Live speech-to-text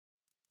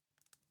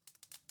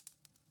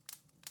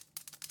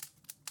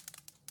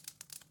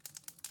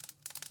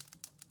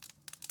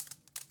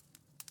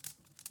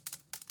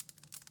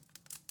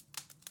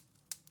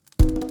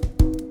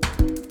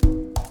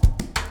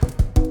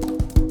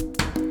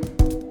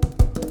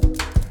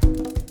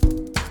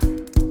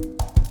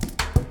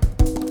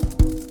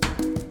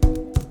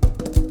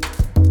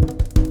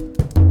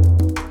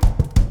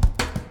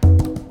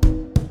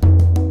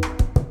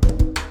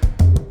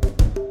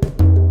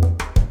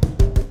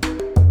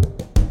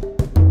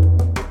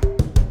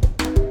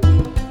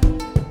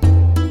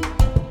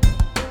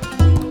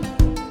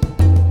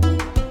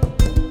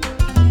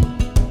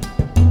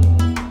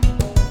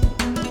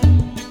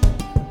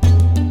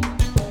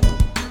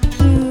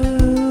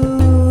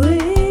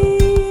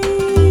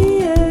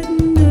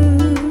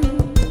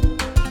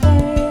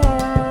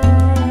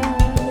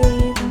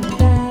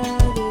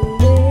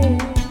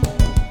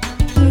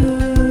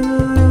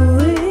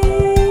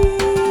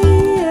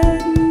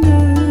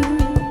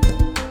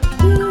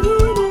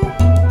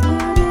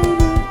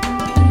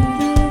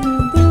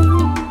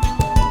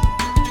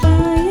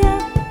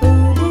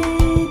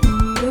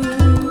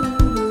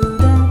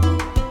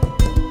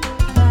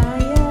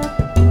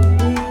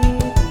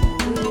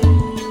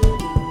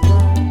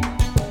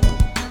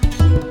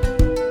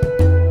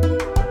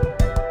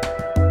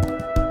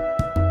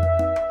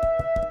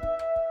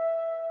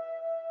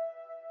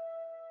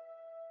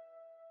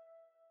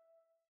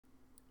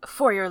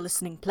For your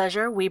listening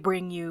pleasure, we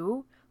bring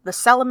you the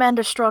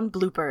Salamandastron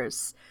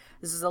Bloopers.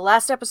 This is the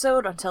last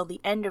episode until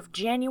the end of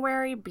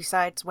January,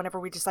 besides whenever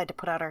we decide to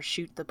put out our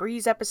Shoot the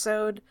Breeze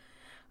episode.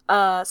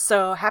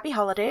 So happy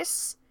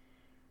holidays.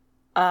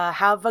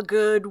 Have a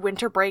good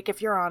winter break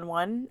if you're on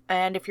one,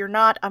 and if you're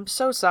not, I'm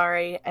so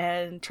sorry,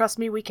 and trust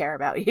me, we care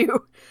about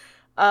you.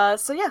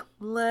 So yeah,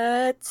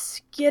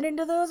 let's get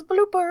into those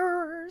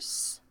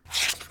bloopers.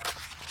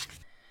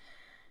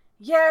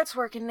 Yeah, it's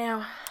working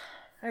now.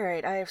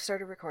 Alright, I have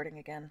started recording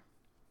again.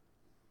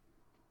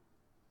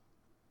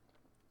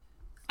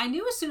 I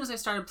knew as soon as I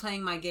started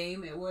playing my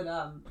game it would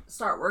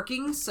start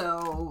working,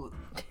 so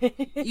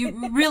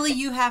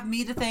you have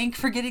me to thank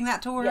for getting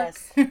that to work. Yes,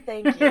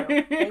 thank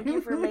you. Thank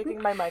you for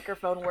making my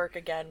microphone work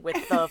again with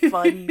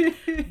the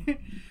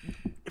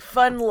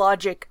fun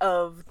logic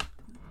of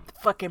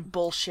fucking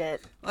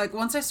bullshit. Like,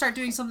 once I start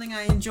doing something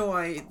I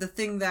enjoy, the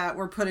thing that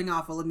we're putting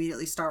off will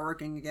immediately start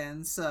working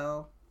again,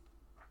 so...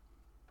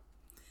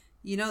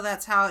 You know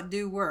that's how it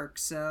do work,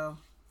 so...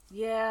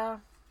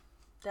 Yeah,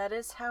 that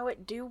is how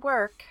it do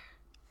work.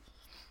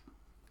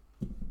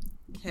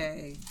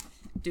 Okay.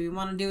 Do we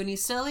want to do any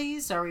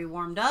sillies? Are we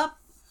warmed up?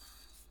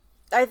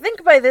 I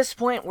think by this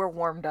point we're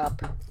warmed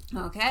up.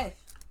 Okay.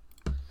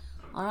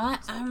 Alright,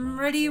 I'm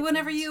ready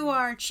whenever you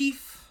are,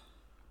 Chief.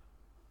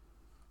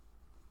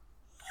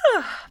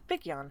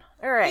 Big yawn.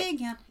 Alright.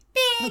 Big yawn.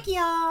 Big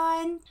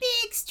yawn.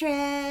 Big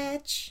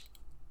stretch.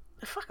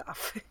 Fuck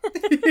off.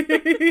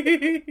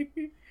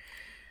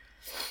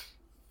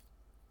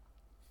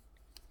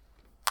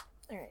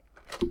 Alright.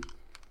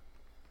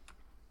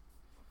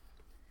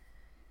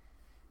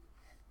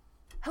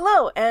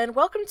 Hello, and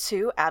welcome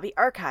to Abbey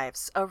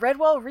Archives, a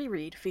Redwall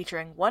reread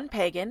featuring one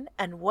pagan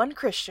and one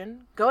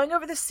Christian going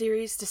over the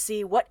series to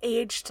see what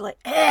age to like.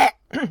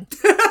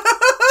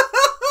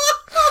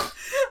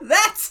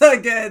 That's a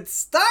good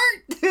start.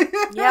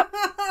 Yep,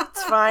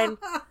 it's fine.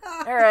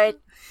 Alright,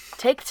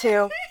 take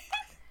two.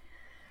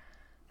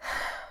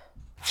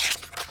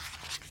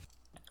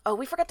 Oh,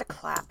 we forgot to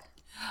clap.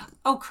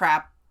 Oh,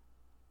 crap.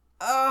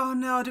 Oh,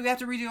 no. Do we have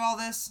to redo all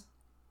this?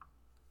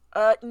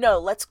 No,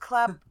 let's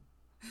clap.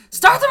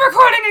 Start the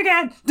recording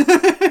again!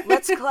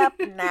 Let's clap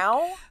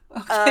now,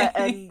 Okay.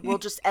 and we'll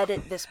just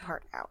edit this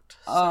part out.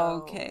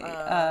 So, okay.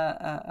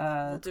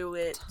 We'll do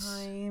it.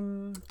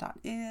 Time.is.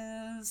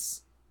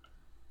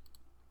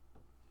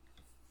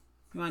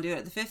 You want to do it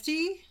at the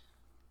 50?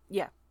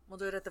 Yeah, we'll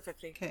do it at the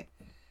 50. Okay.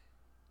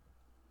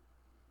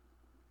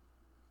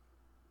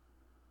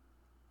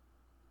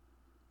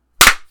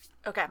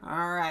 Okay.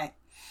 All right.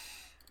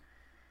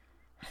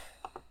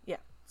 Yeah,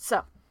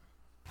 so.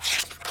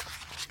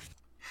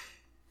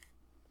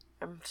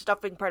 I'm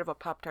stuffing part of a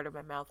Pop-Tart in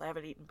my mouth. I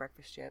haven't eaten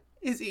breakfast yet.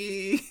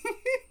 Izzy.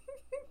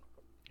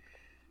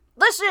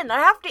 Listen, I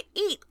have to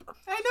eat!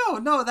 I know.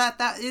 No,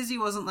 that Izzy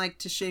wasn't like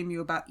to shame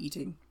you about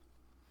eating.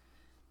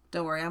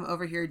 Don't worry, I'm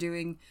over here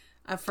doing,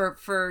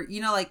 for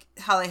you know, like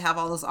how they have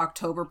all those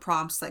October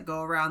prompts that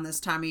go around this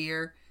time of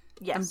year?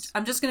 Yes.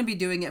 I'm just going to be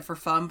doing it for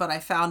fun, but I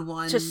found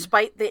one. To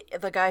spite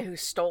the guy who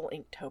stole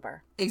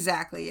Inktober.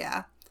 Exactly,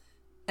 yeah.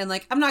 And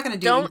like, I'm not going to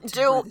do Don't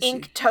do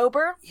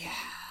Inktober. Yeah.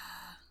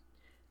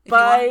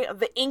 By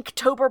the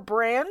Inktober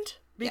brand,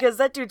 because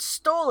that dude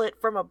stole it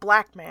from a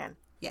black man.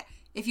 Yeah.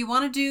 If you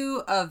want to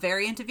do a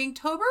variant of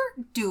Inktober,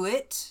 do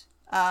it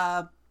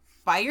by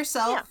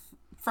yourself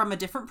from a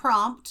different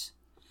prompt.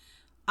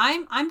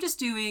 I'm just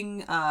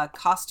doing a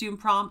costume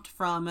prompt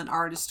from an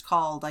artist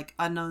called like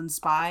Unknown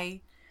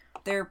Spy.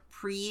 They're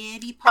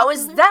pretty popular. Oh,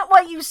 is that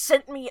why you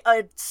sent me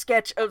a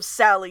sketch of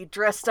Sally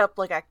dressed up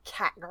like a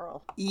cat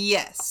girl?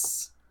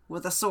 Yes,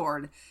 with a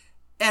sword.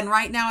 And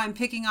right now I'm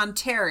picking on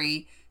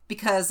Terry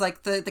because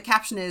like the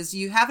caption is,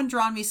 "You haven't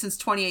drawn me since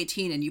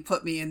 2018 and you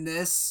put me in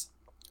this."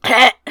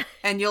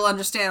 And you'll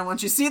understand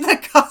once you see the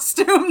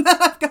costume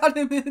that I've got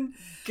him in.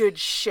 Good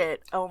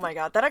shit. Oh my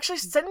god. That actually,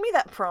 send me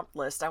that prompt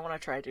list. I want to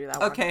try to do that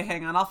one. Okay,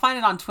 hang on. I'll find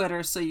it on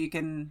Twitter so you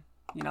can,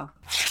 you know.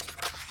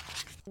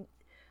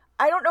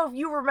 I don't know if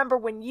you remember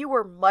when you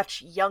were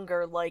much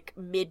younger, like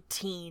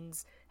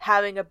mid-teens,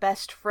 having a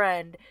best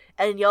friend,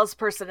 and y'all's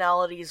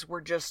personalities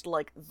were just,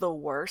 like, the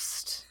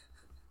worst.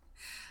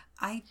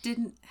 I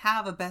didn't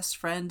have a best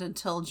friend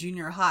until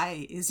junior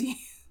high, Izzy.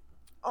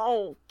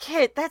 Oh,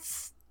 kid,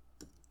 that's...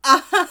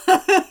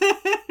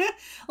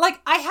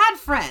 Like, I had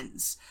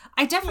friends.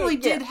 I definitely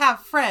did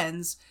have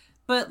friends,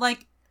 but,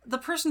 like, the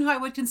person who I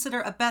would consider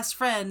a best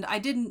friend, I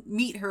didn't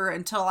meet her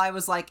until I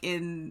was, like,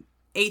 in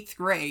 8th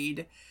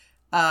grade.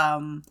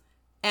 And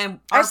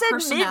our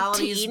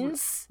personalities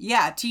mid-teens.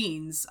 Yeah,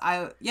 teens.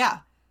 And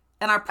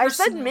our I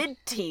said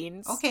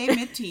mid-teens. Okay,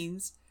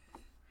 mid-teens.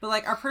 But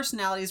like our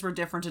personalities were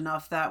different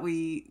enough that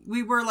we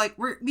were like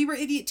we were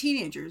idiot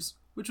teenagers,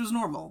 which was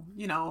normal,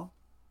 you know.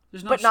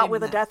 There's no But not shame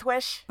with in a that. death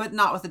wish? But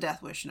not with a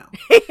death wish, no.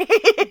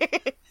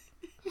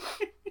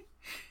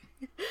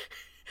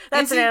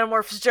 That's an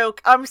Animorphs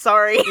joke. I'm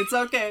sorry. It's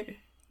okay.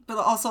 But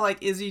also,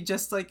 like, Izzy,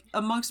 just, like,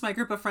 amongst my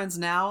group of friends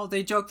now,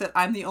 they joke that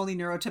I'm the only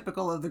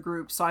neurotypical of the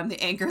group, so I'm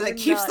the anchor that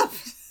keeps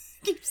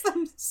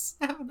them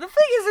sound. The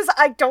thing is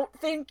I don't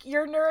think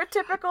you're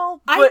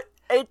neurotypical, I but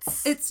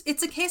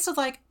It's a case of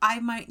like, I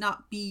might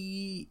not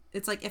be,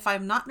 it's like if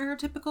I'm not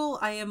neurotypical,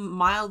 I am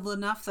mild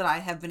enough that I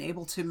have been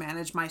able to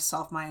manage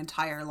myself my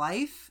entire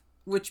life,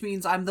 which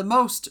means I'm the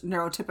most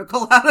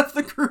neurotypical out of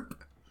the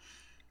group.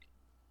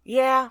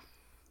 Yeah.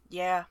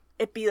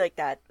 It'd be like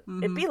that.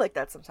 Mm-hmm. It'd be like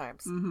that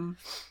sometimes.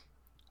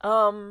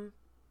 Mm-hmm.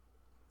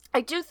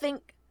 I do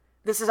think,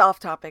 this is off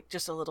topic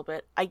just a little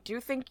bit, I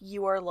do think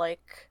you are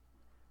like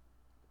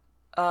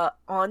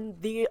on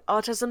the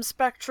autism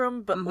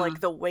spectrum, but like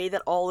the way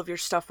that all of your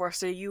stuff works,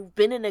 so you've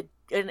been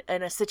in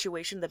a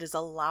situation that has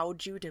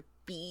allowed you to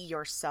be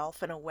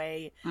yourself in a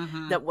way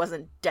that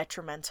wasn't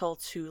detrimental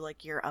to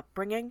like your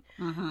upbringing.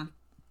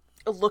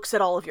 It looks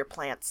at all of your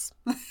plants.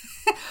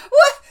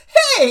 What?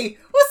 Hey,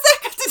 what's that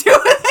got to do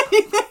with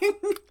anything?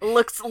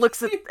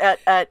 Looks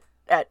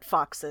at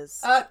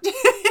foxes.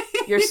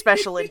 Your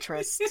special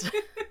interest.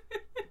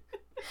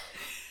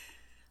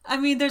 I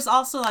mean, there's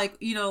also like,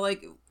 you know,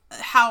 like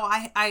how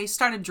I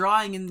started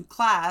drawing in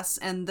class,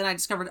 and then I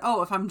discovered,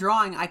 oh, if I'm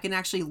drawing, I can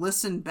actually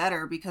listen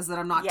better because then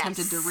I'm not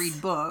tempted to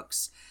read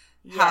books.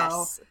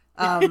 Yes.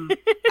 How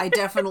I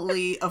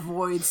definitely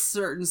avoid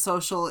certain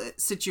social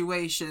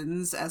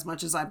situations as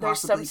much as I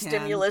possibly can. There's some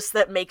stimulus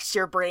that makes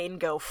your brain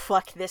go,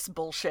 fuck this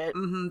bullshit.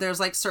 There's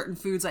like certain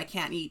foods I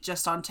can't eat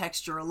just on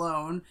texture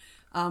alone.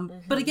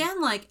 But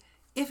again, like,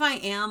 if I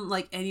am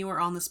like anywhere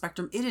on the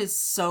spectrum, it is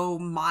so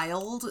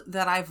mild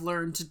that I've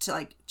learned to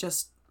like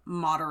just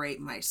moderate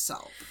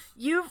myself.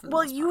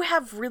 You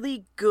have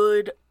really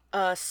good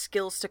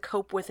skills to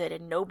cope with it,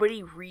 and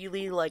nobody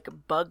really like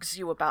bugs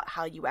you about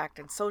how you act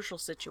in social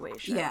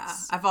situations. Yeah,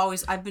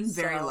 I've been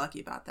very lucky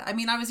about that. I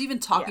mean, I was even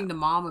talking to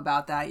Mom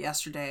about that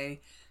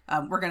yesterday.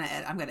 I'm gonna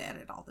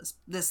edit all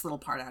this little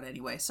part out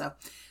anyway. So,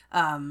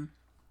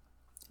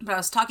 but I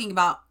was talking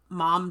about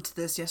Mom to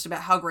this yesterday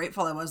about how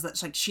grateful I was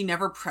that like she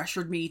never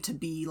pressured me to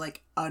be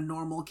like a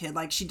normal kid.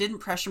 Like, she didn't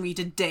pressure me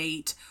to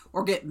date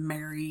or get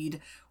married,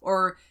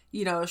 or,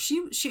 you know,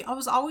 I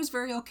was always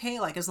very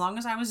okay. Like, as long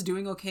as I was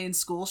doing okay in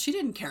school, she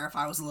didn't care if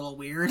I was a little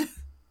weird.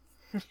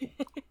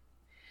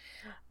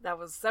 That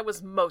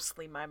was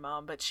mostly my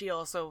mom, but she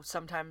also,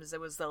 sometimes it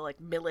was the like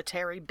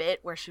military bit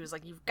where she was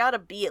like, you've got to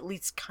be at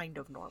least kind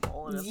of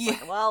normal. And it's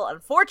like, well,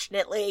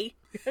 unfortunately,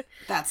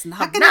 that's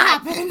not gonna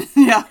happen.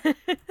 Yeah.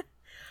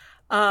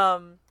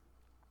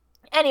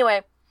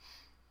 Anyway,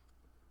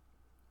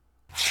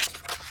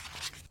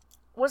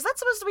 was that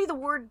supposed to be the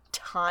word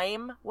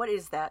time? What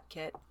is that,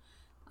 Kit?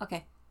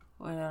 Okay.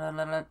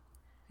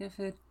 Good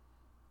food.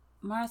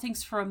 Mara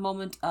thinks for a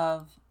moment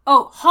of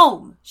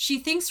home. She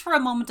thinks for a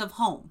moment of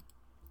home.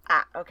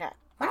 Ah, okay.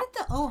 Why did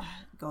the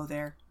go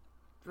there?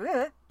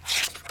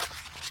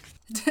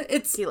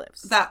 It's he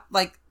lives. That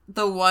like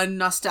the one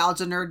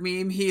nostalgia nerd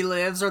meme, he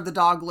lives, or the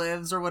dog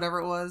lives, or whatever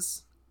it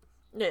was.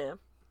 Yeah.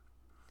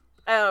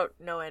 I don't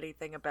know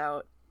anything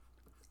about.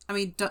 I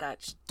mean,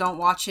 don't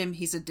watch him.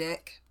 He's a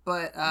dick.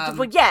 But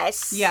well,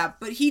 yes. Yeah,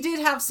 but he did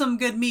have some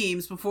good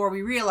memes before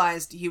we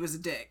realized he was a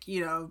dick,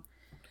 you know.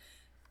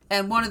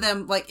 And one of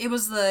them, like, it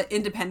was the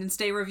Independence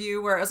Day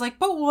review where it was like,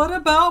 but what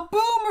about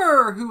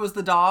Boomer, who was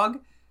the dog?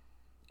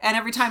 And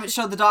every time it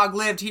showed the dog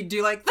lived, he'd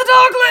do like, the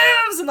dog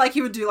lives! And like,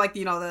 he would do like,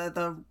 you know,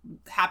 the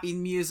happy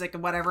music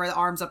and whatever, the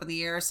arms up in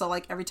the air. So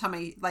like, every time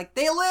I, like,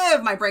 they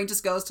live, my brain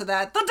just goes to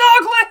that, the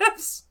dog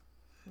lives!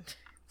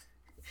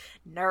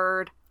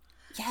 Nerd.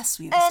 Yes,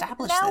 we've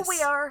established this. Now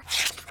we are.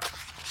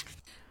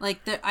 Like,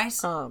 I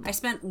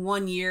spent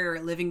 1 year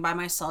living by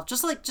myself,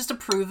 just to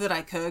prove that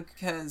I could,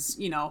 because,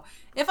 you know,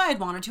 if I had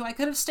wanted to, I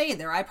could have stayed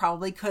there. I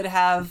probably could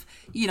have,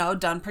 you know,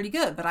 done pretty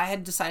good, but I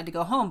had decided to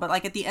go home. But,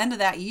 like, at the end of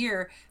that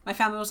year, my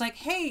family was like,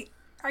 hey,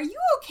 are you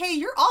okay?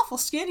 You're awful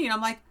skinny. And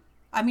I'm like,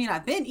 I mean,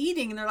 I've been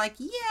eating. And they're like,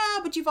 yeah,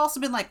 but you've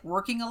also been, like,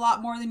 working a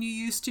lot more than you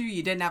used to.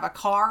 You didn't have a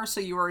car, so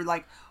you were,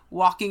 like,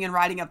 walking and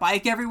riding a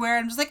bike everywhere.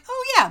 And I was like,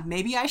 oh, yeah,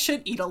 maybe I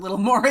should eat a little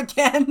more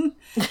again.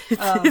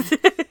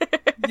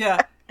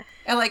 Yeah.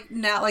 And, like,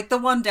 now, like, the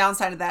one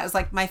downside of that is,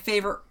 like, my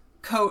favorite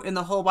coat in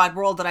the whole wide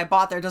world that I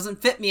bought there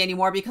doesn't fit me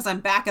anymore because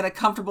I'm back at a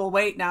comfortable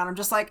weight now. And I'm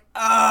just like,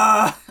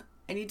 I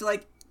need to,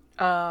 like...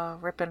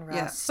 rip and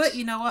rest. Yeah. But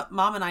you know what?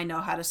 Mom and I know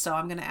how to sew.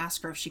 I'm going to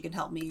ask her if she can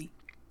help me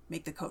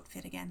make the coat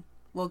fit again.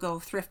 We'll go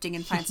thrifting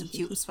and find some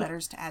cute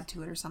sweaters to add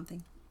to it or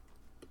something.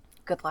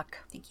 Good luck.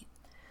 Thank you.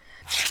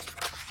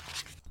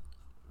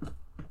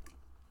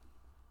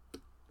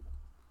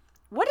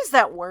 What is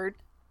that word?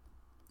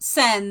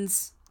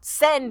 Sends.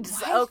 Sends.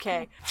 What?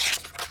 Okay.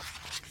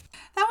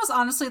 That was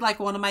honestly like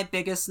one of my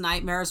biggest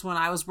nightmares when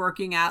I was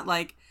working at,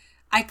 like,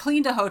 I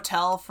cleaned a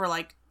hotel for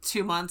like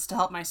 2 months to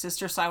help my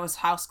sister, so I was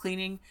house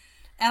cleaning.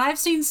 And I've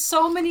seen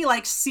so many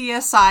like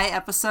CSI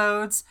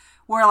episodes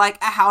where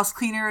like a house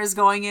cleaner is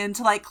going in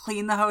to like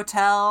clean the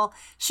hotel.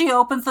 She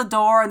opens the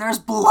door and there's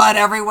blood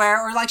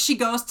everywhere. Or like she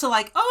goes to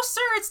like, oh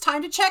sir, it's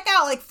time to check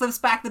out, like flips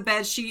back the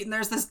bed sheet and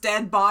there's this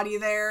dead body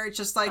there. It's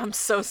just like, I'm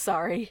so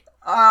sorry.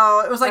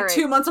 Oh, it was like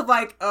 2 months of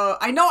like,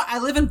 I know I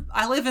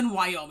live in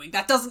Wyoming.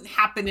 That doesn't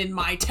happen in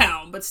my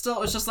town, but still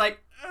it was just like,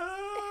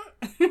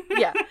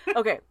 Yeah.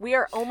 Okay, we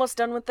are almost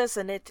done with this,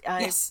 and we've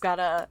Yes.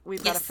 gotta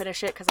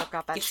finish it because I've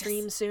got that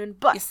stream soon.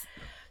 But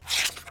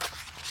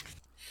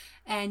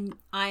and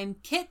I'm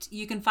Kit.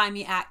 You can find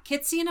me at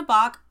Kitsy in a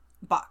Bok.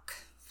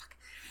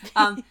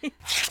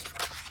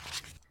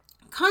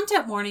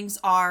 Content warnings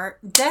are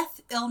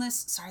death,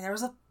 illness. Sorry, there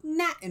was a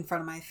gnat in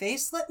front of my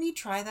face. Let me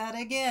try that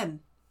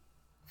again.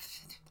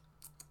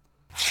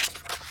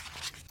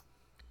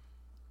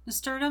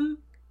 Nasturtium.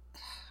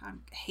 I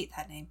hate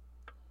that name.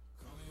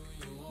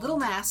 Little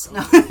Mass.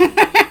 No.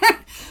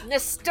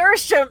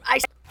 Nasturtium.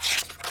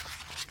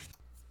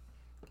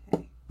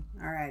 Okay.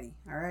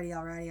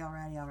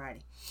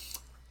 Alrighty.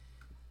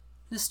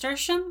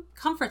 Nasturtium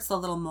comforts the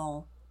little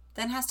mole,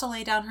 then has to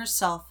lay down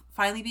herself,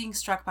 finally being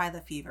struck by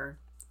the fever.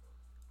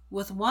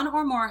 With one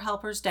or more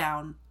helpers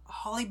down,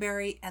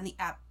 Hollyberry and the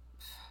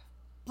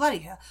bloody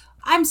hell.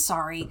 I'm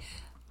sorry.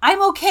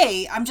 I'm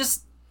okay. I'm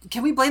just...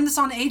 Can we blame this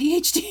on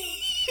ADHD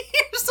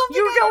or something?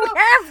 You don't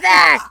have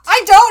that!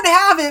 I don't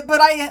have it,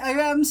 but I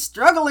am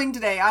struggling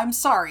today. I'm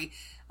sorry.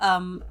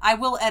 I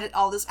will edit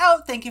all this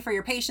out. Thank you for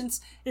your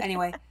patience.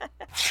 Anyway.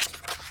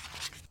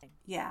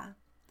 Yeah.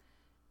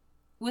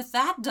 With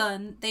that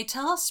done, they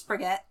tell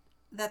Spriggett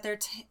that their...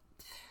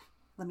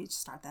 Let me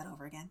just start that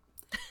over again.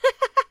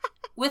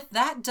 With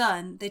that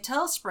done, they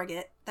tell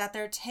Spriggett that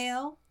their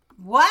tail...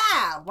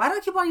 Wow! Why do I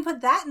keep wanting to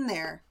put that in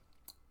there?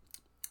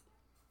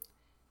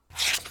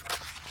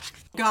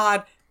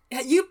 God.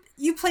 You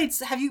played...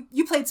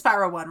 You played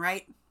Spyro 1,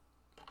 right?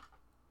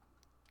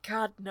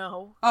 God,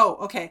 no. Oh,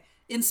 okay.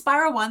 In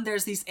Spyro 1,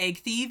 there's these egg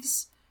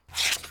thieves.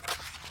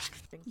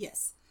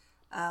 Yes.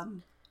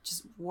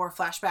 Just war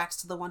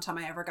flashbacks to the one time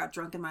I ever got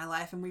drunk in my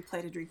life and we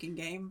played a drinking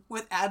game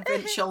with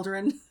Advent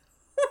children.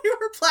 We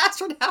were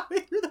plastered halfway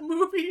through the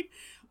movie.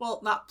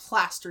 Well, not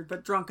plastered,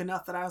 but drunk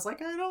enough that I was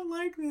like, I don't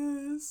like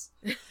this.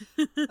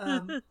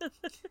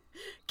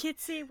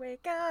 Kitsy,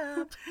 wake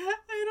up.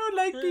 I don't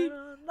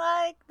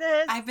like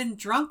this. I've been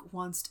drunk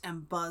once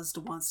and buzzed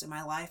once in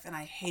my life, and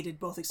I hated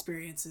both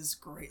experiences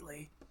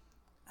greatly.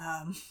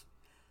 I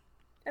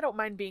don't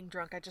mind being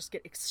drunk. I just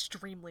get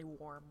extremely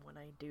warm when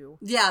I do.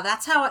 Yeah,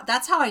 that's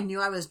how I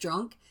knew I was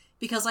drunk,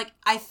 because like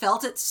I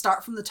felt it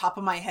start from the top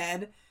of my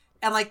head,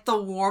 and like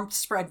the warmth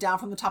spread down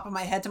from the top of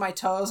my head to my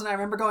toes, and I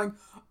remember going,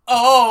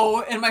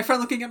 "Oh!" and my friend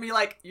looking at me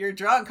like, "You're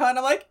drunk, huh?" And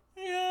I'm like,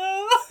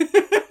 "Yeah."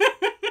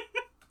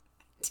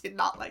 Did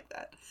not like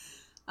that.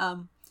 I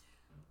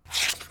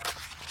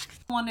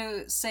want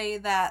to say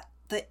that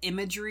the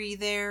imagery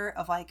there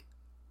of like,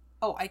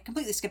 oh, I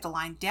completely skipped a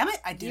line. Damn it,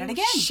 I did it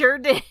again. Sure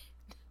did.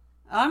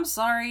 I'm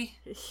sorry.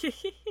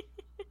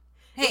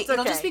 Hey,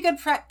 it'll just be good.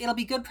 It'll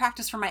be good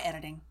practice for my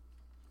editing.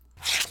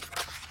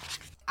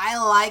 I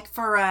like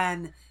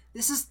Farun.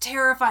 This is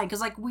terrifying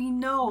because, like, we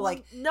know,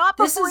 like, not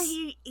before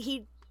he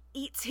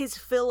eats his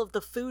fill of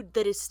the food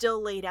that is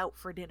still laid out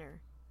for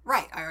dinner.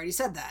 Right, I already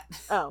said that.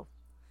 Oh,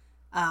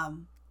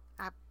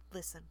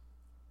 listen.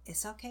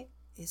 It's okay.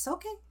 It's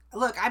okay.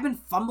 Look, I've been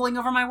fumbling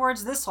over my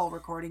words this whole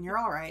recording. You're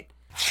all right.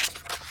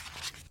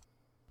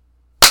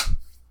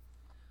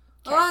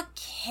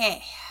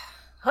 Okay.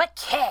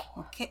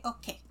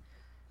 Okie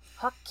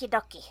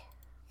dokie.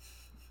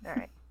 All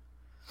right.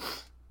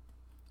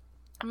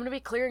 I'm going to be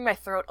clearing my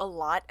throat a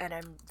lot, and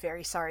I'm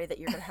very sorry that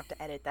you're going to have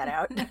to edit that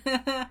out.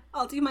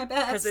 I'll do my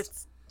best. Because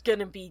it's going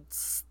to be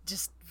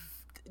just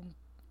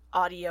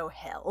audio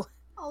hell.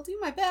 I'll do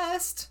my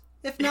best.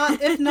 If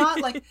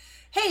not, like,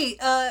 hey,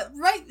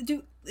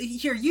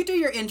 you do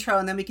your intro,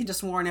 and then we can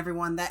just warn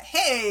everyone that,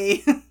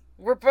 hey...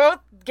 We're both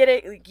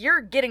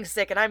you're getting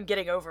sick, and I'm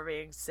getting over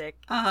being sick.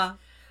 Uh-huh.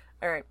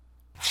 All right.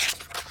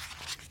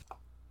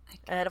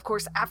 And of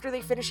course, after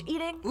they finish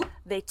eating, Oop.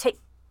 They take...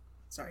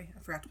 Sorry, I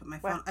forgot to put my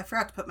phone... What? I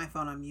forgot to put my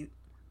phone on mute.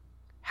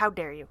 How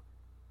dare you?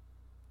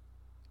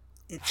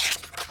 There's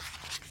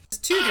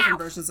two different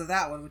versions of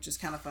that one, which is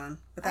kind of fun,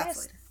 but that's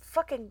later.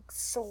 Fucking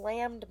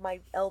slammed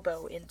my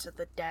elbow into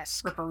the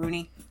desk.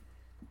 Ripperoonie.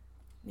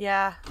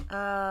 Yeah,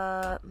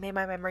 may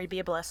my memory be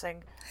a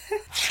blessing.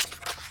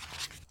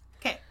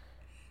 Okay.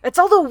 It's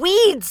all the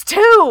weeds,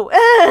 too!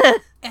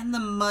 And the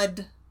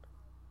mud.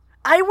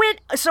 I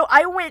went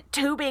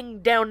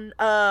tubing down,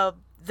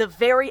 the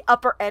very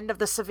upper end of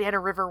the Savannah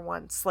River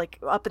once, like,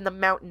 up in the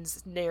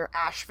mountains near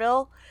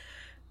Asheville,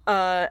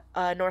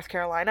 North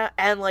Carolina,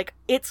 and, like,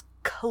 it's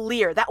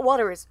clear. That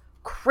water is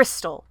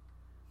crystal.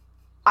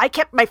 I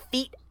kept my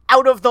feet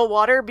out of the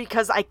water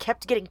because I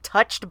kept getting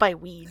touched by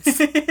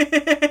weeds.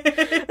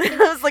 I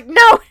was like,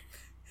 no!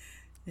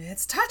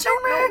 It's touching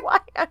me!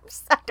 I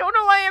don't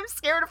know why I'm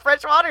scared of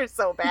fresh water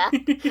so bad.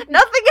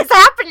 Nothing has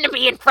happened to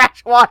me in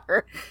fresh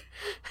water.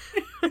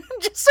 I'm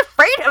just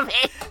afraid of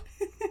it.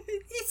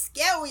 It's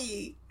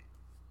scary.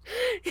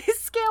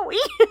 It's scary.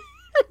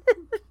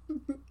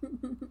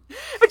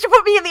 But you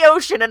put me in the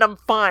ocean and I'm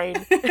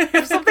fine.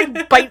 If something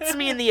bites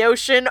me in the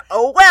ocean,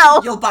 oh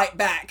well. You'll bite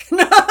back.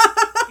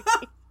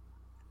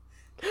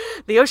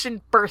 The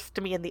ocean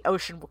birthed me and the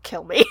ocean will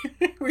kill me.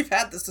 We've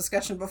had this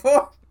discussion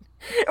before.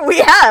 We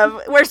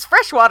have. Where's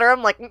freshwater?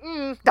 I'm like,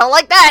 don't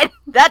like that.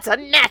 That's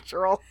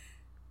unnatural.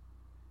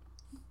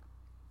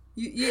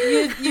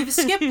 You've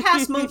skipped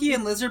past monkey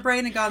and lizard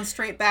brain and gone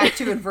straight back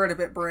to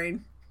invertebrate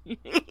brain.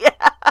 Yeah.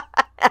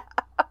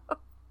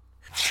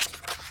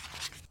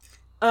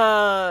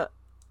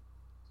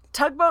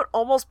 Tugboat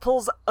almost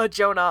pulls a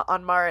Jonah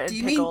on Mara and Do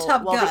you Pickle, mean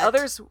tub while gut? the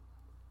others.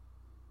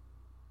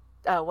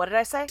 What did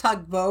I say?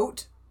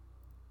 Tugboat.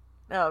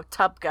 Oh,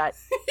 tub gut.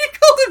 You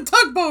called him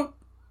tugboat.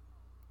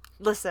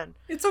 Listen.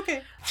 It's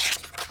okay.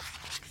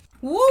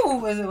 Whoa!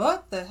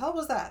 What the hell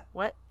was that?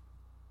 What?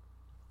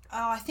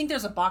 Oh, I think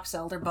there's a box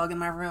elder bug in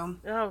my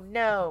room. Oh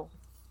no!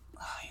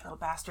 Oh, you little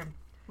bastard!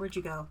 Where'd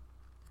you go?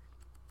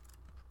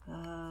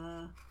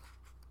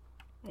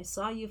 I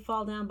saw you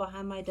fall down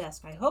behind my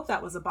desk. I hope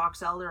that was a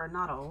box elder and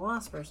not a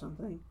wasp or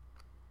something.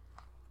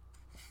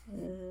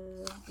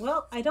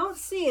 Well, I don't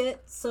see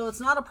it, so it's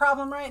not a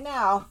problem right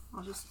now.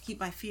 I'll just keep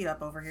my feet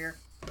up over here.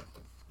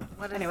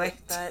 What anyway?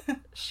 That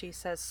she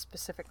says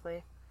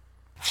specifically.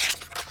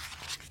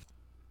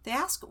 They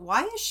ask,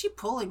 why is she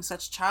pulling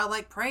such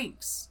childlike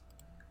pranks?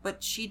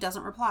 But she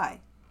doesn't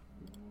reply.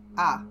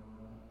 My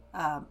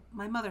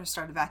mother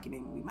started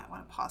vacuuming. We might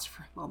want to pause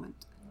for a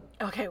moment.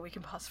 Okay, we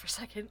can pause for a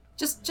second.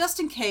 Just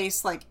in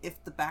case, like,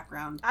 if the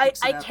background I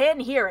up. can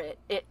hear it.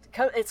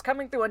 It's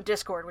coming through on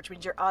Discord, which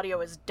means your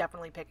audio is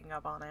definitely picking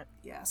up on it.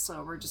 Yeah,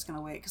 so we're just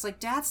gonna wait. Because, like,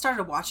 Dad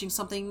started watching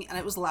something, and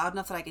it was loud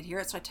enough that I could hear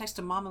it, so I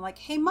texted Mom and like,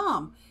 hey,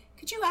 Mom,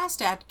 could you ask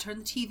Dad to turn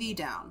the TV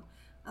down?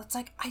 And it's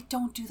like, I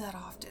don't do that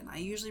often. I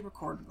usually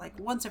record, like,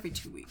 once every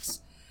 2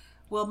 weeks.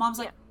 Well, Mom's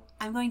like,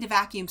 I'm going to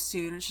vacuum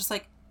soon. And it's just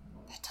like,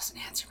 that doesn't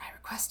answer my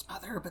request,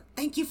 Mother, but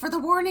thank you for the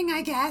warning,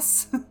 I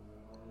guess.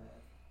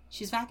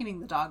 She's vacuuming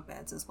the dog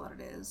beds is what it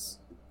is.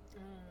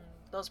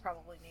 Those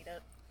probably need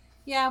it.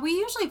 Yeah, we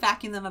usually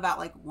vacuum them about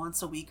like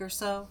once a week or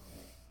so.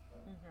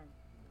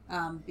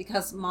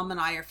 Because Mom and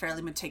I are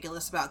fairly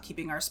meticulous about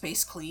keeping our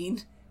space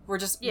clean. We're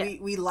just,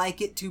 we like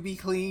it to be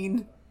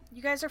clean.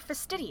 You guys are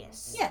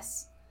fastidious.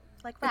 Yes.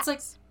 Like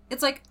rats.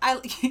 It's like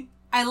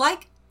I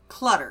like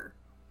clutter,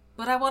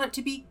 but I want it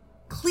to be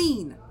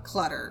clean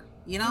clutter,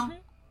 you know? Mm-hmm.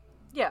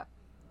 Yeah.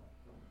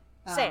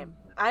 Same.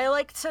 I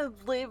like to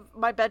live,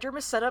 my bedroom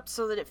is set up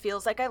so that it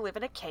feels like I live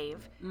in a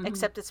cave,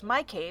 except it's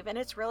my cave and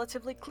it's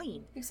relatively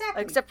clean.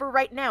 Exactly. Except for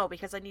right now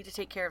because I need to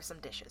take care of some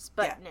dishes.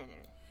 But no.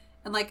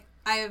 And like,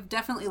 I have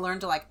definitely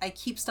learned to like, I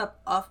keep stuff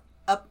up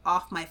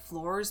off my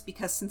floors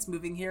because since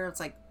moving here, it's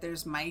like,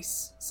 there's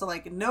mice. So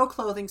like, no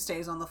clothing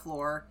stays on the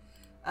floor.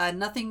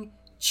 Nothing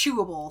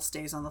chewable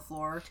stays on the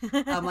floor.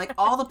 Like,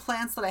 all the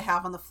plants that I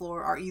have on the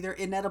floor are either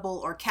inedible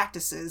or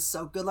cactuses,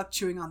 so good luck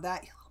chewing on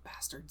that, you little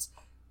bastards.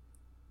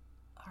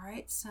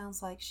 Alright,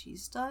 sounds like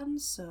she's done,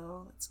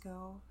 so let's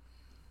go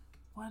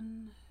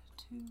 1,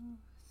 2,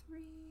 3.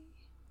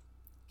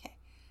 Okay,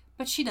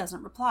 but she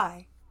doesn't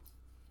reply.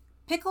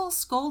 Pickle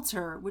scolds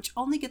her, which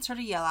only gets her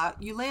to yell out,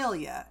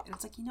 Eulalia. And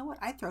it's like, you know what?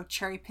 I'd throw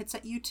cherry pits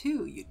at you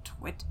too, you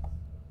twit.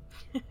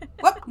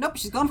 Whoop, nope,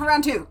 she's going for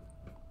round 2.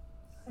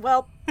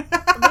 Well,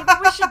 maybe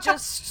we should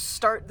just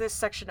start this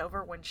section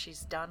over when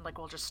she's done. Like,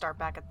 we'll just start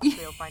back at the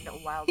trail, find a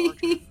wild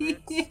orchard of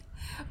fruits.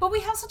 But we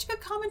have such good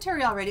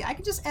commentary already. I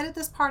can just edit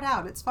this part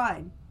out. It's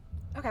fine.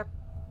 Okay.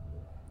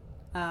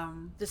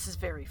 This is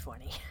very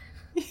funny.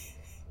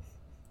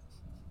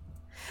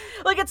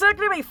 Like, it's not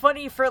gonna be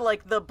funny for,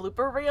 like, the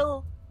blooper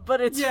reel, but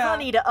it's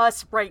funny to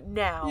us right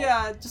now.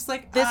 Yeah, just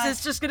like... This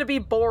is just gonna be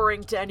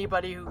boring to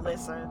anybody who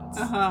listens.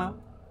 Uh-huh.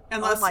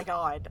 Unless... Oh my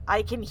god.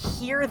 I can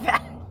hear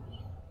that.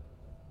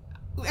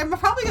 I'm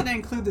probably going to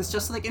include this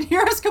just so they can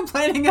hear us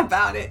complaining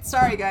about it.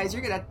 Sorry, guys.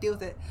 You're going to have to deal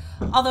with it.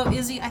 Although,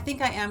 Izzy, I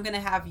think I am going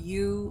to have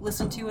you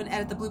listen to and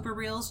edit the blooper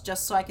reels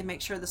just so I can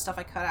make sure the stuff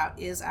I cut out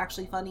is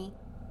actually funny.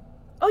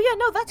 Oh, yeah.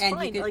 No, that's And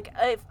fine. could... Like,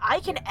 if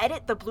I can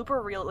edit the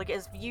blooper reel, like,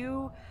 if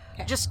you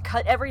just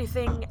cut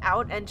everything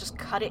out and just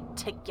cut it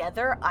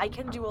together, I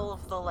can do all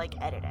of the,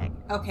 like,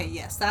 editing. Okay,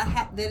 yes.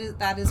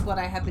 That is what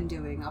I have been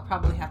doing. I'll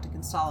probably have to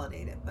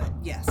consolidate it, but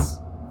yes.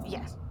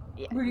 Yes.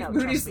 Yeah.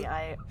 Moody's... Trust me,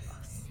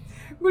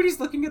 Moody's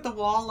looking at the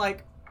wall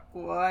like,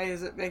 why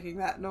is it making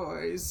that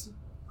noise?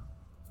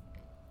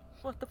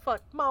 What the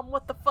fuck? Mom,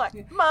 what the fuck?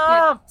 Yeah. Mom!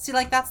 Yeah. See,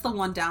 like, that's the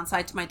one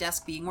downside to my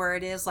desk being where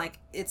it is. Like,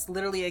 it's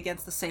literally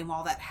against the same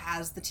wall that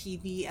has the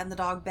TV and the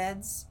dog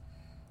beds.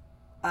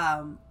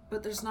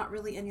 But there's not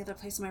really any other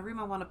place in my room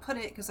I want to put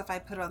it, because if I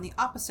put it on the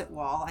opposite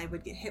wall, I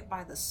would get hit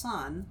by the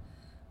sun.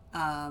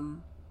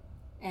 And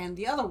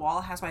the other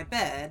wall has my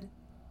bed.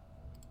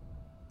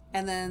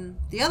 And then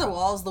the other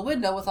wall is the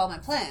window with all my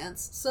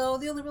plants. So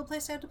the only real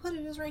place I have to put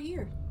it is right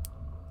here.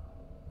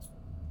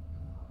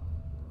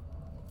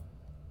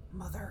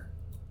 Mother,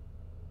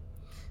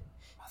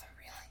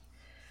 really?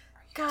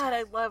 God,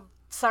 I love...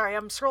 Sorry,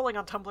 I'm scrolling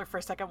on Tumblr for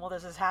a second while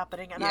this is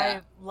happening, and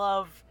I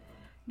love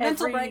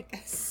Mental every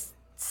break.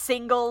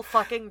 single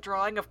fucking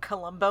drawing of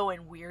Columbo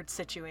in weird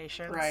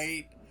situations.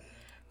 Right.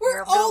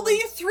 We're only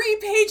 3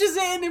 pages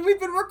in, and we've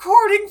been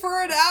recording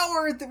for an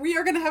hour. We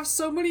are going to have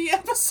so many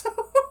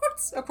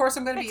episodes. Of course,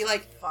 I'm going to be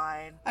like...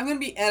 Fine. I'm going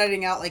to be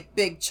editing out, like,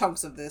 big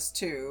chunks of this,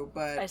 too,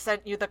 but... I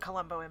sent you the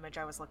Columbo image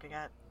I was looking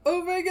at.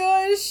 Oh my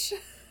gosh.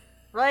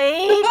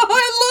 Right? Oh,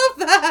 I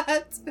love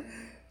that.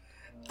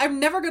 I'm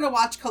never going to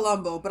watch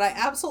Columbo, but I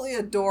absolutely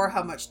adore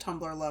how much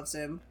Tumblr loves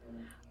him.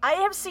 I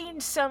have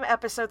seen some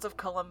episodes of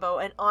Columbo,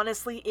 and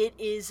honestly, it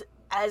is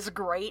as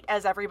great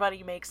as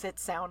everybody makes it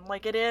sound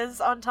like it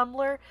is on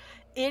Tumblr.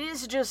 It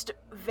is just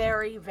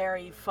very,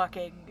 very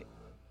fucking...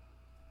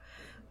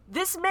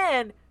 This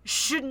man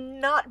should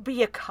not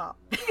be a cop.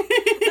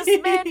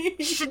 This man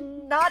should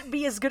not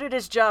be as good at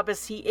his job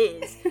as he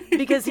is,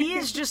 because he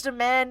is just a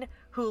man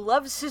who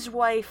loves his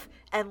wife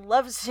and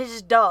loves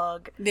his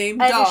dog.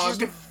 Named and Dog. is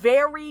just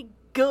very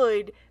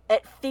good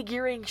at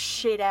figuring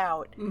shit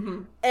out.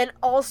 Mm-hmm. And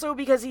also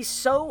because he's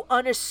so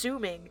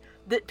unassuming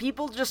that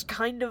people just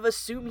kind of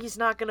assume he's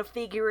not gonna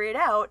figure it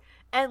out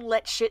and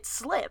let shit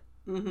slip.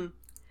 Mm-hmm.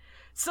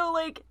 So,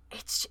 like,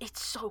 it's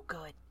so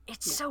good.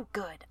 It's so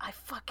good. I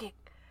fucking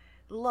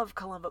love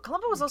Columbo.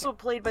 Columbo was also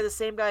played by the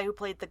same guy who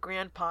played the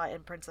grandpa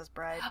in Princess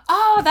Bride.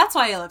 Oh, that's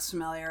why he looks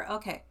familiar.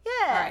 Okay.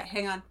 Yeah. All right,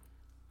 hang on.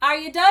 Are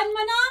you done,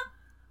 Mana?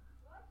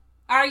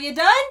 Are you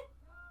done?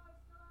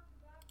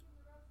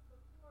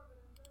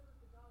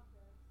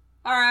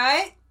 All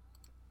right.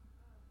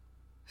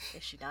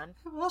 Is she done?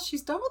 Well,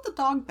 she's done with the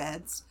dog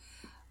beds.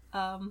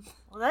 Well,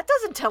 that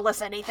doesn't tell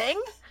us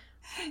anything.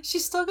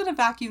 She's still going to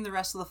vacuum the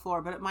rest of the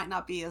floor, but it might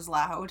not be as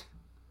loud.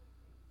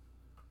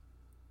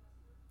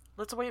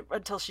 Let's wait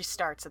until she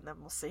starts and then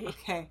we'll see.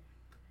 Okay.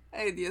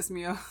 Ay, Dios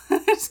mío.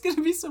 There's going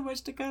to be so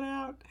much to cut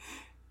out.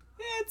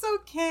 It's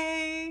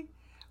okay.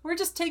 We're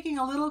just taking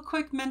a little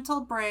quick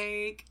mental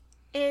break.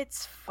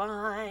 It's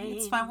fine.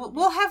 It's fine.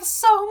 We'll have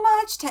so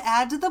much to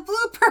add to the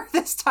blooper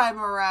this time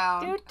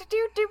around.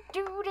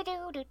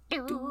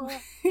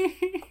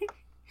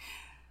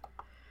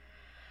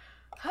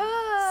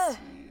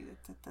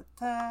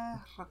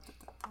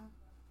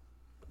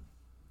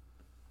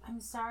 I'm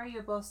sorry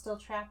you're both still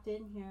trapped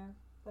in here,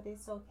 but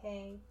it's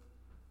okay.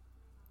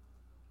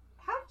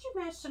 How did you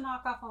manage to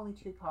knock off only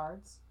 2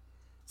 cards?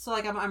 So,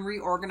 like, I'm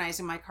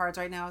reorganizing my cards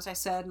right now, as I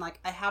said, and, like,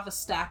 I have a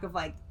stack of,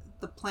 like,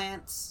 the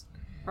plants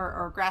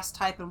or grass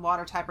type and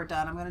water type are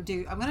done. I'm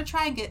gonna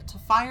try and get to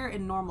fire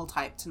and normal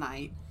type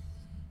tonight.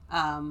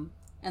 And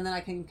then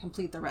I can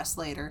complete the rest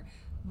later.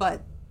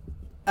 But,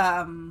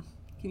 can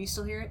you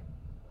still hear it?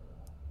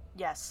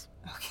 Yes.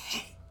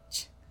 Okay.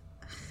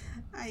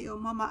 Oh,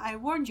 Mama, I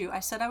warned you. I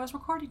said I was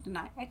recording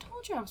tonight. I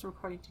told you I was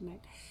recording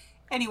tonight.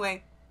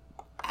 Anyway,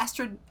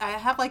 Astrid, I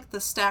have, like, the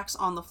stacks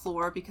on the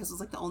floor because it's,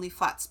 like, the only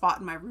flat spot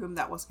in my room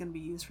that was going to be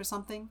used for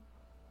something.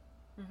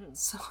 Mm-hmm.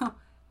 So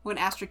when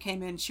Astrid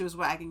came in, she was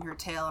wagging her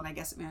tail, and I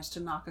guess it managed to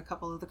knock a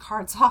couple of the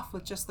cards off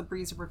with just the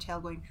breeze of her tail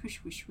going whoosh,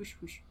 whoosh, whoosh,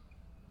 whoosh.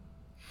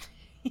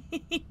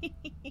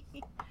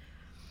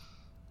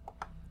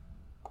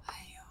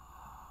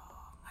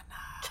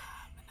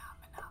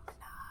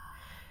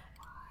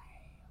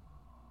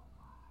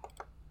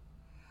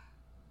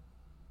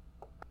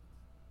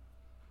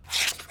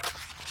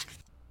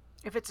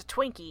 If it's a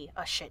Twinkie,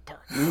 a shit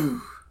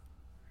ton.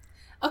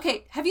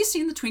 Okay, have you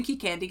seen the Twinkie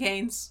candy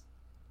canes?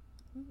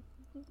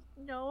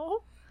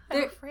 No,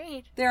 I'm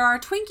afraid. There are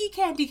Twinkie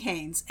candy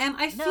canes, and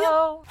I feel...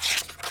 No.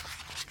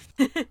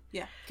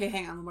 Yeah, okay,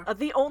 hang on. More.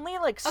 The only,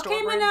 like, store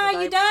Okay, brand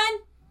Mana, you done?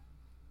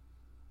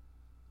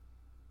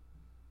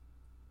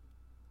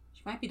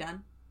 She might be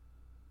done.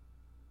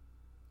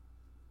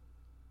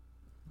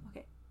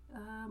 Okay.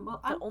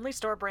 The only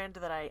store brand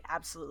that I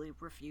absolutely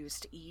refuse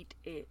to eat,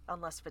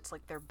 unless if it's,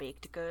 like, their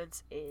baked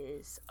goods,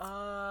 is,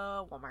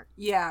 Walmart.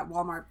 Yeah,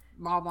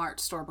 Walmart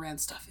store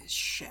brand stuff is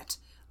shit.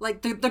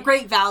 Like, the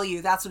Great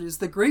Value, that's what it is,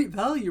 the Great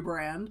Value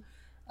brand.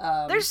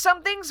 There's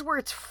some things where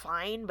it's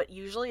fine, but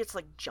usually it's,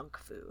 like, junk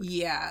food.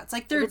 Yeah, it's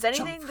like if it's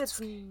anything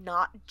that's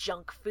not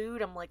junk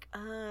food, I'm like,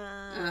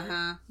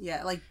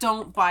 Yeah, like,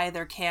 don't buy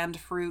their canned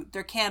fruit.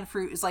 Their canned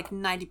fruit is, like,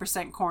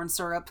 90% corn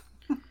syrup.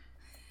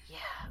 Yeah.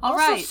 All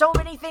also, right. so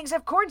many things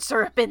have corn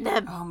syrup in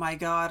them. Oh my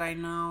god, I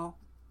know.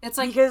 It's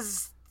like...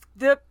 Because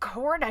the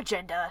corn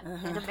agenda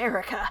in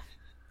America.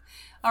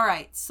 All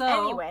right, so...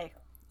 Anyway.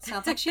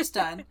 Sounds like she's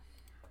done.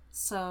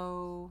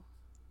 So...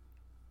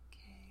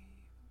 Okay.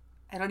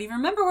 I don't even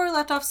remember where we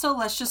left off, so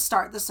let's just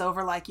start this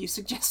over like you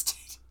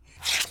suggested.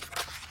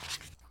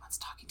 Everyone's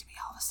talking to me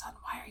all of a sudden.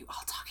 Why are you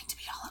all talking to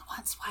me all at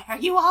once? Why are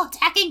you all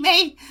attacking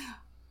me?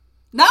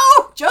 No!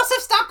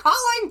 Joseph, stop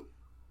calling!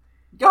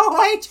 Go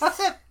away,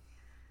 Joseph!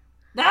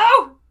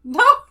 No!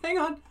 No! Hang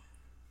on.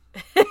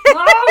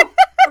 No!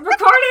 I'm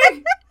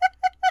recording!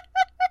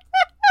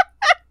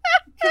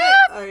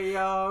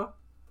 Okay,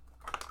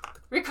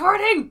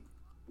 recording!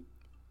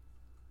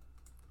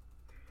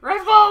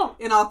 Red Bull!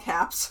 In all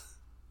caps.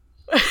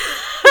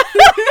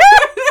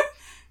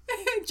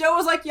 Joe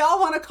was like, y'all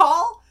want to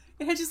call?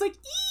 And Hedge is like,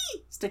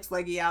 ee! Sticks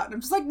leggy out. And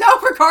I'm just like, no,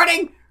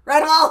 recording!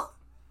 Red Bull!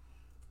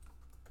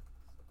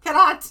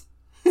 Cannot!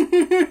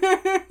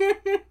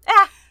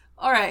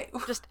 All right.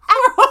 Just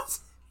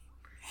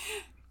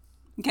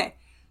Okay.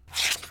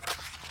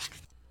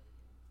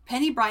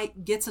 Penny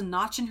Bright gets a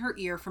notch in her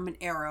ear from an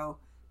arrow,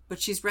 but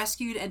she's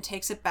rescued and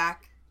takes it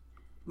back.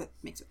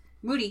 Makes it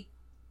Moody.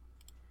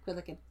 Quit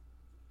licking.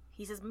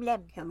 He says,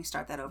 mlem. Okay, let me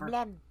start that over.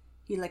 Mlem.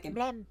 You licking.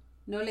 Mlem.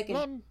 No licking.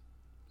 Mlem.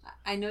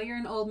 I know you're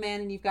an old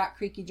man and you've got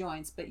creaky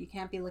joints, but you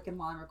can't be licking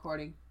while I'm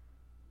recording.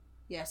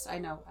 Yes, I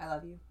know. I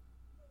love you.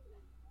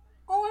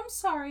 Oh, I'm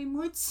sorry,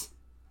 Moots.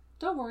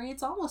 Don't worry,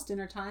 it's almost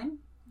dinner time.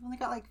 I've only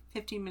got like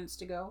 15 minutes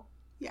to go.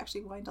 You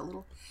actually whined a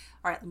little.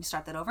 All right, let me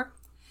start that over.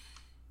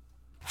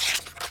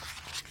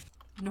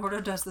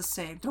 Nordo does the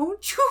same.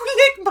 Don't you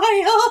lick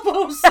my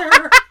elbow, sir.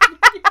 I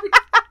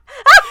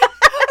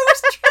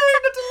was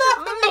trying not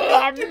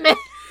to laugh.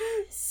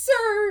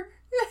 Sir,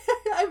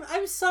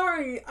 I'm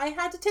sorry. I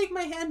had to take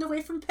my hand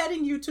away from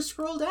petting you to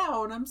scroll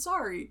down. I'm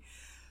sorry.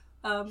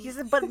 He's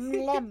a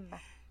blem.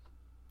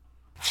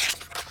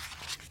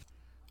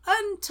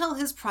 Until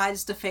his pride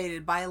is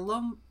defeated by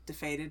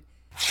defeated.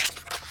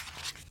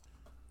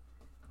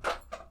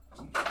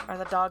 Are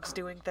the dogs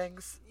doing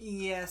things?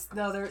 Yes.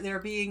 No, they're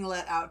being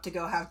let out to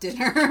go have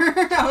dinner.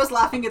 I was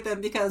laughing at them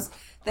because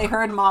they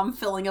heard Mom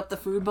filling up the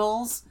food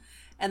bowls,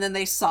 and then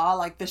they saw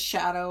like the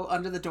shadow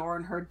under the door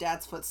and heard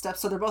Dad's footsteps.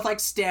 So they're both like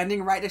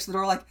standing right next to the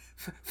door, like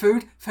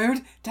food,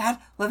 Dad,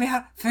 let me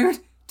have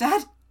food,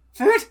 Dad,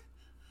 food.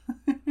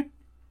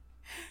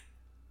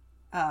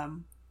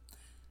 All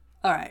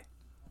right.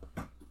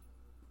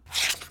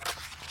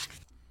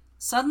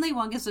 Suddenly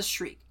one gives a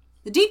shriek.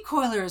 The deep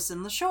coiler is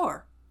in the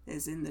shore.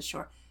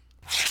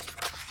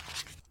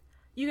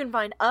 You can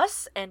find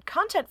us and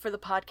content for the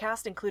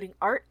podcast, including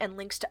art and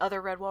links to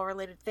other Redwall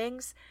related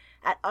things,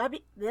 at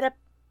Abbey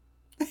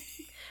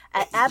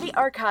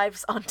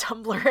Archives on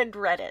Tumblr and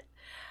Reddit.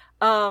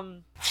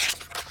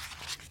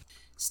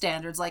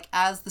 Standards like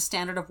as the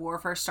standard of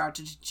warfare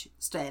started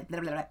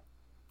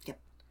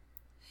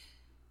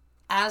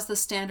as the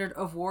standard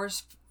of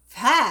wars.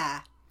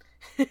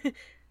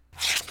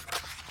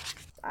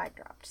 I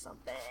dropped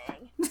something.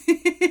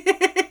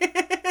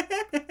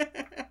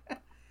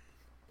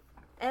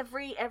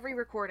 Every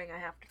recording I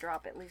have to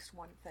drop at least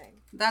one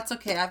thing. That's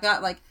okay. I've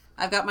got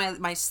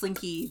my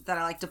slinky that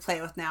I like to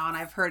play with now, and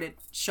I've heard it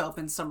show up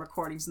in some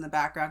recordings in the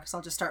background because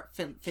I'll just start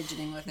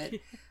fidgeting with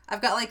it.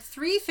 I've got like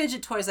 3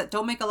 fidget toys that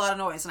don't make a lot of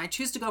noise, and I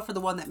choose to go for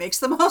the one that makes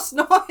the most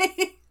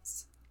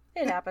noise.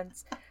 It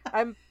happens.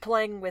 I'm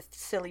playing with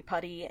Silly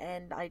Putty,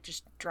 and I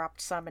just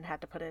dropped some and had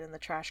to put it in the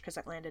trash because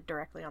it landed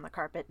directly on the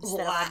carpet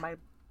instead of on my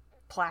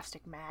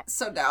plastic mat.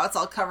 So now it's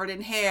all covered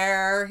in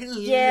hair.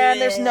 Yeah,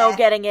 and there's no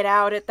getting it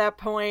out at that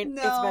point.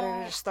 No. It's better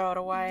to just throw it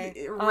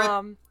away.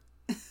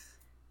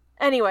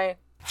 Anyway.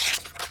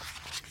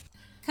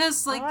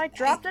 Because, like... I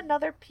dropped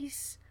another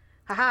piece.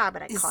 Haha,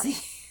 but I caught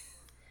it.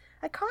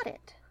 I caught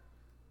it.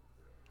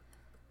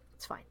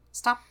 It's fine.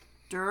 Stop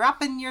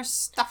dropping your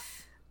stuff.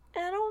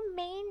 I don't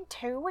mean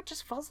to. It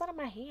just falls out of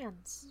my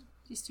hands.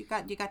 Just you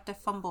got the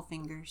fumble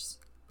fingers.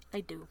 I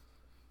do.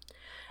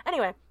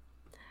 Anyway.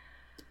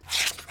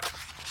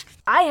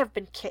 I have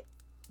been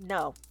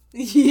No.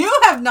 You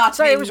have not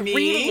Sorry, been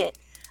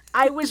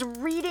I was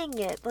reading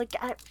it. Like,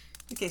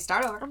 Okay,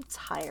 start over. I'm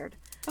tired.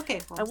 Okay.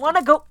 Well, I want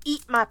to go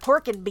eat my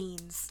pork and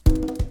beans.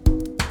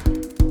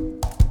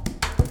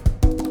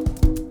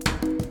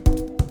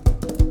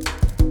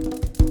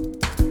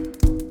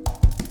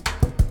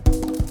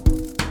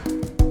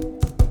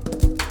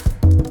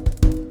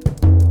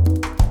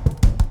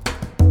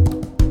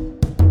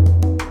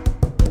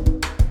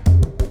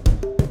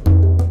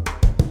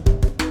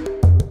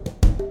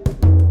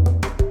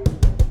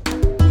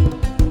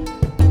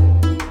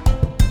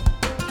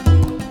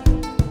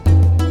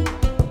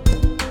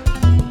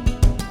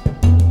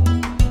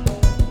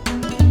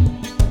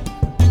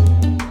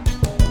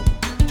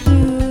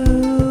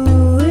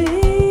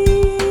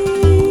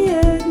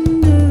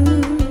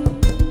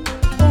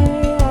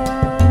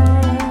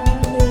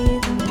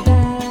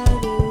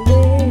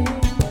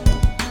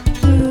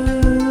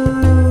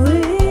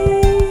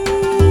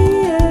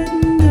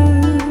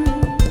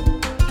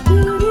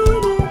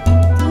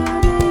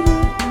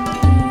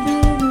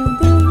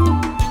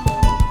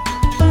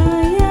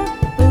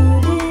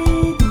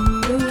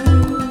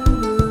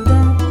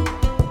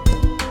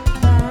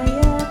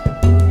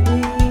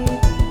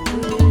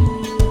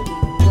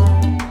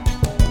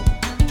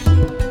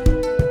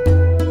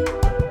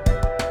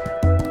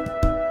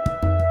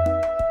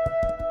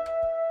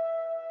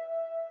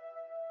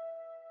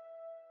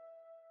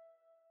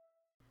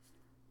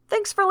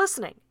 Thanks for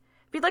listening.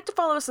 If you'd like to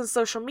follow us on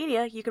social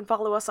media, you can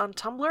follow us on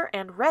Tumblr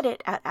and Reddit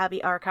at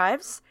Abbey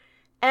Archives.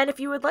 And if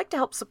you would like to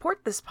help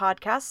support this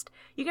podcast,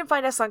 you can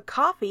find us on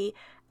Ko-fi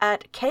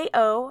at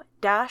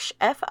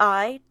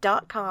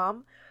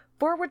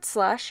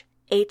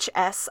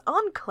ko-fi.com/HS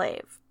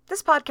Enclave.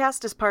 This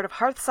podcast is part of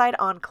Hearthside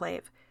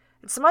Enclave,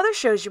 and some other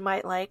shows you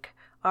might like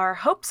are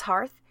Hope's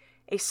Hearth,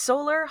 a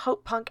solar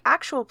Hope Punk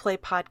actual play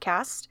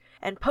podcast,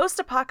 and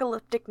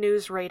Post-Apocalyptic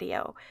News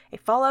Radio, a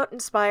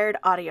Fallout-inspired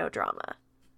audio drama.